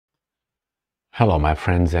Hello, my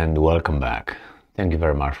friends, and welcome back. Thank you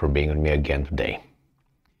very much for being with me again today.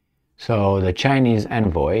 So, the Chinese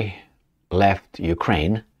envoy left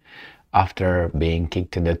Ukraine after being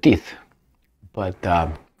kicked in the teeth. But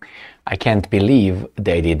I can't believe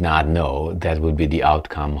they did not know that would be the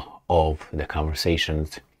outcome of the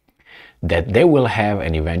conversations that they will have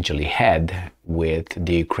and eventually had with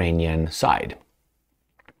the Ukrainian side.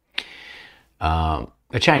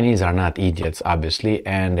 The Chinese are not idiots, obviously,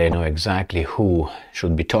 and they know exactly who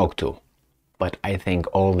should be talked to. But I think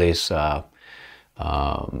all this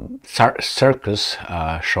circus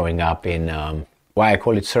showing up in why I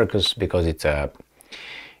call it circus, because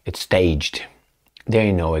it's staged.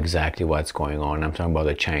 They know exactly what's going on. I'm talking about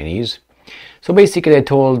the Chinese. So basically,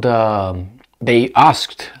 they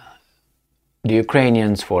asked the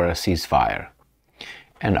Ukrainians for a ceasefire,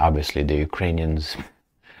 and obviously the Ukrainians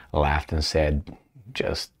laughed and said,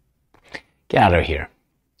 just get out of here,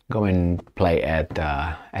 go and play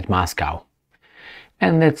at Moscow.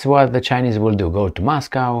 And that's what the Chinese will do, go to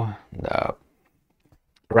Moscow. The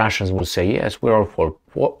Russians will say, yes, we're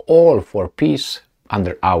all for peace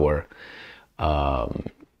under our,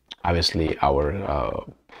 obviously our,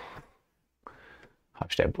 how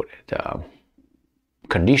should I put it,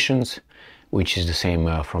 conditions, which is the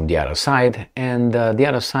same from the other side. And the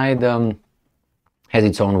other side has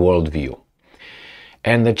its own worldview.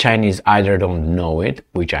 And the Chinese either don't know it,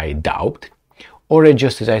 which I doubt, or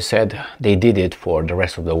just as I said, they did it for the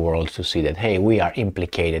rest of the world to see that, hey, we are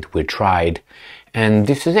implicated, we tried, and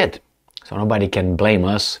this is it. So nobody can blame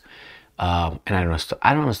us. And I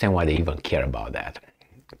don't understand why they even care about that.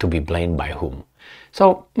 To be blamed by whom?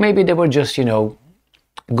 So maybe they were just,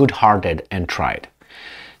 good-hearted and tried.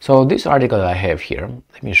 So this article that I have here,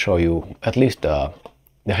 let me show you at least the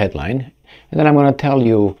headline, and then I'm going to tell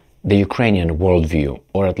you the Ukrainian worldview,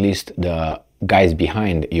 or at least the guys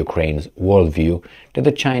behind Ukraine's worldview, that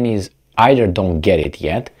the Chinese either don't get it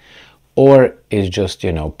yet, or is just,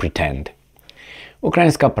 pretend.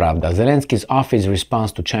 Ukrainska Pravda, Zelensky's office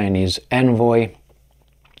response to Chinese envoy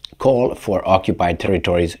call for occupied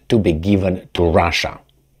territories to be given to Russia.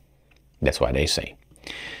 That's what they say.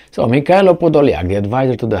 So, Mikhailo Podolyak, the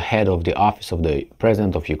advisor to the head of the office of the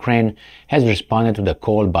president of Ukraine, has responded to the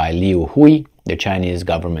call by Liu Hui, the Chinese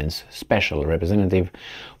government's special representative,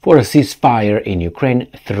 for a ceasefire in Ukraine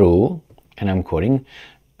through, and I'm quoting,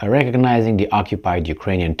 recognizing the occupied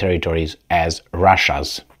Ukrainian territories as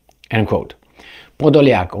Russia's, end quote.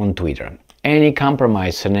 Podolyak on Twitter, any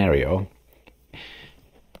compromise scenario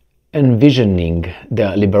envisioning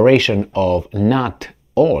the liberation of not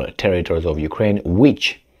all territories of Ukraine,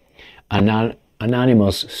 which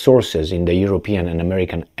anonymous sources in the European and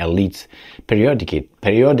American elites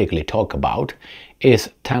periodically talk about, is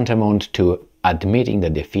tantamount to admitting the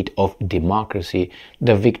defeat of democracy,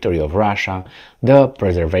 the victory of Russia, the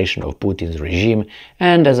preservation of Putin's regime,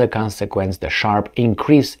 and as a consequence, the sharp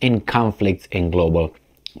increase in conflicts in global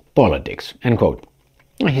politics. End quote.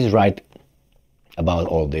 He's right about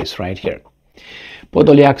all this right here.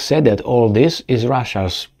 Podolyak said that all this is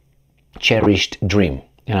Russia's cherished dream.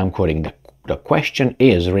 And I'm quoting, the question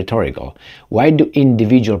is rhetorical. Why do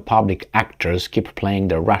individual public actors keep playing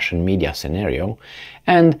the Russian media scenario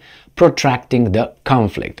and protracting the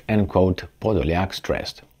conflict? End quote, Podolyak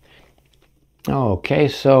stressed. Okay,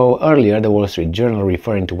 so earlier the Wall Street Journal,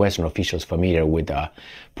 referring to Western officials familiar with the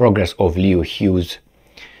progress of Liu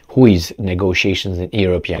Hui's negotiations in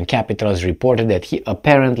European capitals, reported that he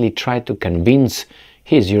apparently tried to convince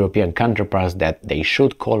his European counterparts that they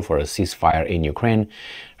should call for a ceasefire in Ukraine,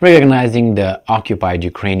 recognizing the occupied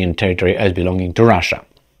Ukrainian territory as belonging to Russia.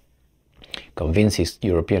 Convince his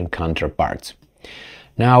European counterparts.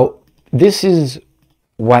 Now, this is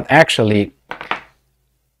what actually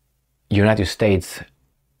United States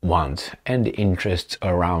wants and the interests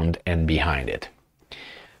around and behind it.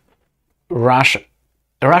 Russia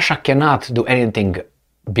cannot do anything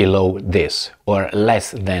below this or less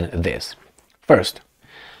than this. First,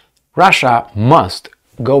 Russia must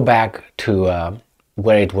go back to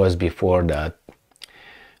where it was before the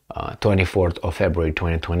 24th of February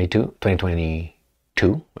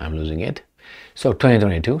 2022, I'm losing it. So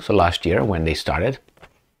 2022, so last year when they started,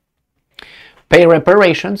 pay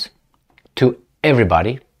reparations to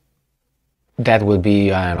everybody. That would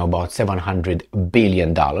be, I don't know, about $700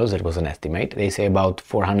 billion. It was an estimate. They say about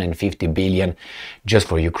 450 billion just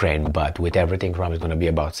for Ukraine, but with everything from, it's going to be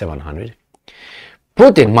about 700.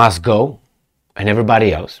 Putin must go, and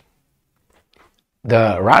everybody else.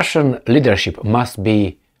 The Russian leadership must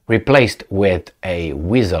be replaced with a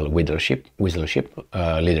leadership,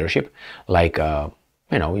 like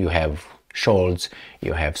you have Scholz,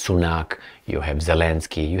 you have Sunak, you have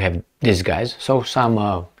Zelensky, you have these guys. So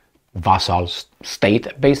some vassal state,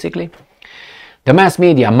 basically. The mass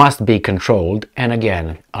media must be controlled and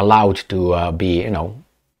again allowed to be,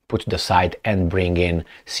 put to the side and bring in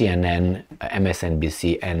CNN,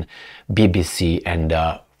 MSNBC, and BBC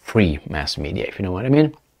and free mass media, if you know what I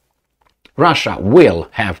mean. Russia will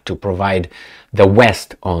have to provide the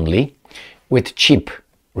West only with cheap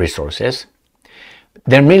resources.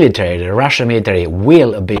 Their military, the Russian military,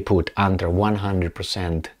 will be put under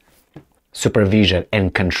 100% supervision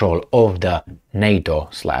and control of the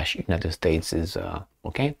NATO/United States is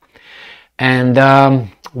okay. And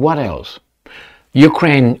what else?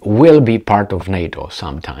 Ukraine will be part of NATO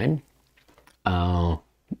sometime.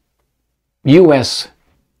 US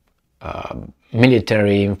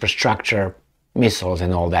military infrastructure, missiles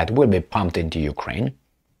and all that will be pumped into Ukraine.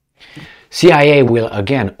 CIA will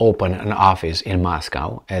again open an office in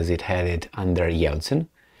Moscow as it had it under Yeltsin.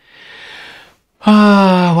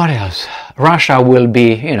 What else? Russia will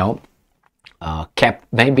be,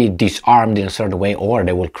 kept, maybe disarmed in a certain way, or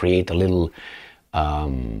they will create a little,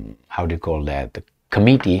 how do you call that,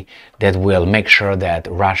 committee that will make sure that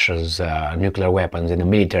Russia's nuclear weapons in the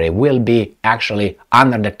military will be actually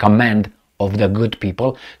under the command of the good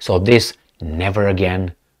people. So this never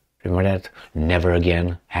again, remember that, never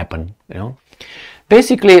again happen,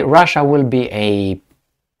 Basically, Russia will be a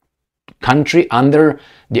country under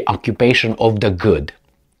the occupation of the good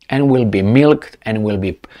and will be milked and will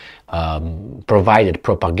be provided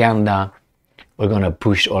propaganda. We're going to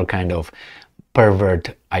push all kind of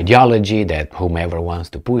pervert ideology that whomever wants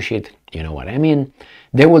to push it, you know what I mean.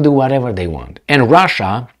 They will do whatever they want. And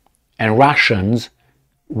Russia and Russians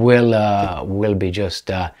will be just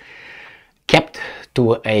kept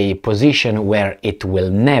to a position where it will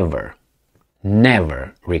never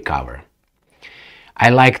recover. I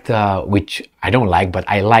liked, which I don't like, but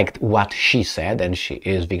I liked what she said, and she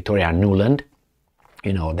is Victoria Nuland,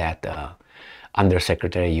 that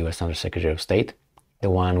Undersecretary, U.S. Undersecretary of State, the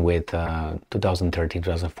one with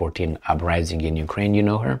 2013-2014 uprising in Ukraine, you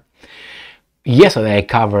know her. Yesterday I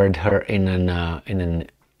covered her in an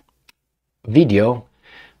video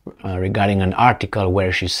regarding an article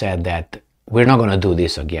where she said that we're not going to do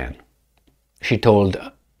this again. She told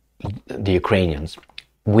the Ukrainians,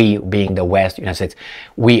 we being the West, United States,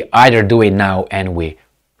 we either do it now and we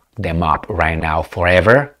them up right now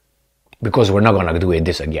forever, because we're not going to do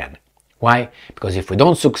this again. Why? Because if we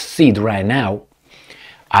don't succeed right now,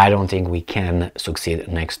 I don't think we can succeed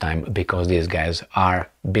next time, because these guys are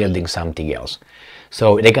building something else.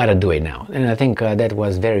 So they got to do it now. And I think that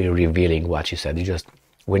was very revealing what she said.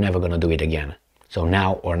 We're never going to do it again. So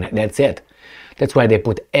now or that's it. That's why they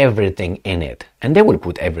put everything in it. And they will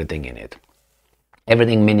put everything in it.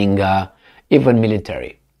 Everything meaning even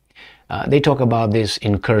military. They talk about these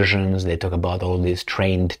incursions. They talk about all these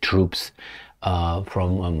trained troops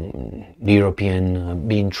from the European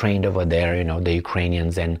being trained over there, the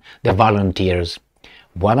Ukrainians and the volunteers.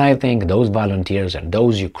 What I think, those volunteers and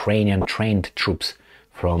those Ukrainian trained troops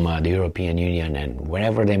from the European Union and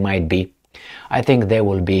wherever they might be, I think they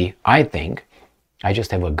will be, I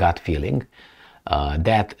just have a gut feeling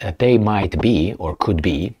that they might be, or could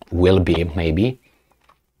be, will be maybe,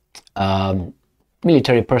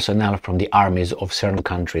 military personnel from the armies of certain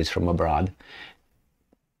countries from abroad.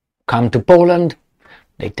 Come to Poland,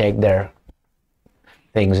 they take their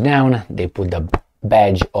things down, they put the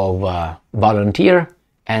badge of volunteer,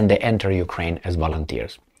 and they enter Ukraine as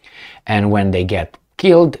volunteers. And when they get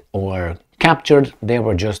killed or captured, they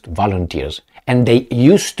were just volunteers. And they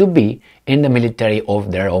used to be in the military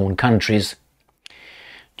of their own countries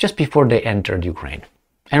just before they entered Ukraine.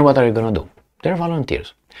 And what are you going to do? They're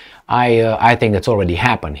volunteers. I think that's already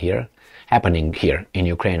happening here in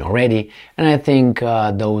Ukraine already, and I think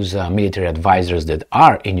those military advisors that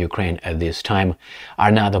are in Ukraine at this time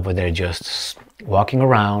are not over there just walking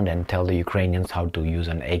around and tell the Ukrainians how to use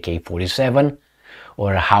an AK-47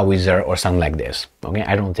 or a howitzer or something like this. Okay,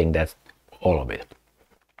 I don't think that's all of it.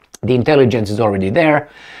 The intelligence is already there,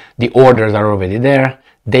 the orders are already there.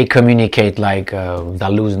 They communicate like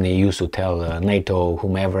Zaluzny used to tell NATO,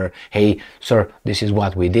 whomever, hey, sir, this is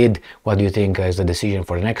what we did. What do you think is the decision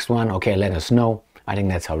for the next one? Okay, let us know. I think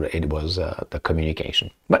that's how it was, the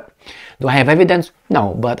communication. But do I have evidence?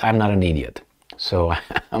 No, but I'm not an idiot. So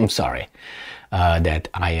I'm sorry that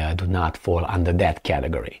I do not fall under that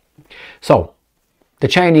category. So the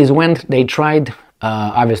Chinese went, they tried.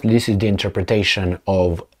 Obviously, this is the interpretation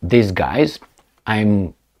of these guys.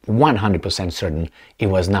 I'm 100% certain it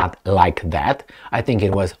was not like that. I think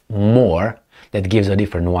it was more that gives a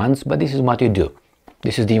different ones, but this is what you do.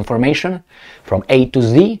 This is the information from A to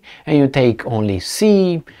Z, and you take only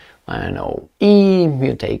C, I don't know, E,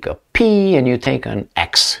 you take a P, and you take an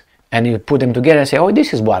X, and you put them together and say, oh,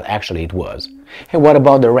 this is what actually it was. Hey, what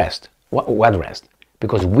about the rest? What rest?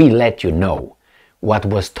 Because we let you know what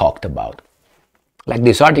was talked about. Like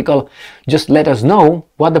this article, just let us know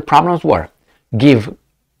what the problems were. Give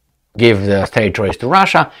the territories to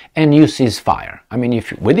Russia, and you cease fire. I mean,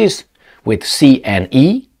 if with this, with C and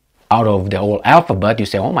E, out of the whole alphabet, you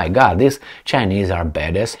say, oh my God, these Chinese are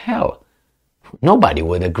bad as hell. Nobody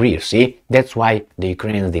would agree, see? That's why the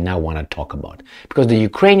Ukrainians did not want to talk about it. Because the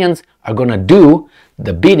Ukrainians are going to do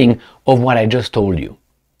the bidding of what I just told you.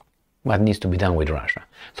 What needs to be done with Russia.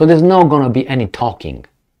 So there's not going to be any talking.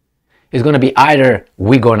 It's going to be either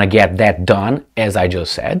we're going to get that done, as I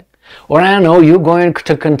just said, or I don't know, you're going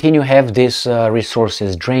to continue have these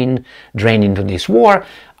resources drain into this war.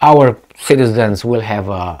 Our citizens will have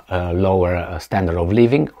a lower standard of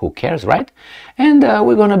living. Who cares, right? And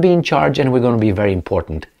we're going to be in charge, and we're going to be very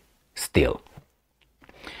important still.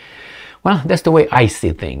 Well, that's the way I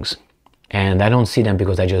see things. And I don't see them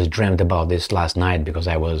because I just dreamt about this last night because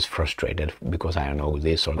I was frustrated because I don't know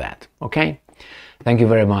this or that. Okay? Thank you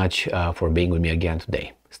very much for being with me again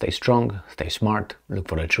today. Stay strong, stay smart, look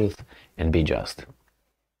for the truth, and be just.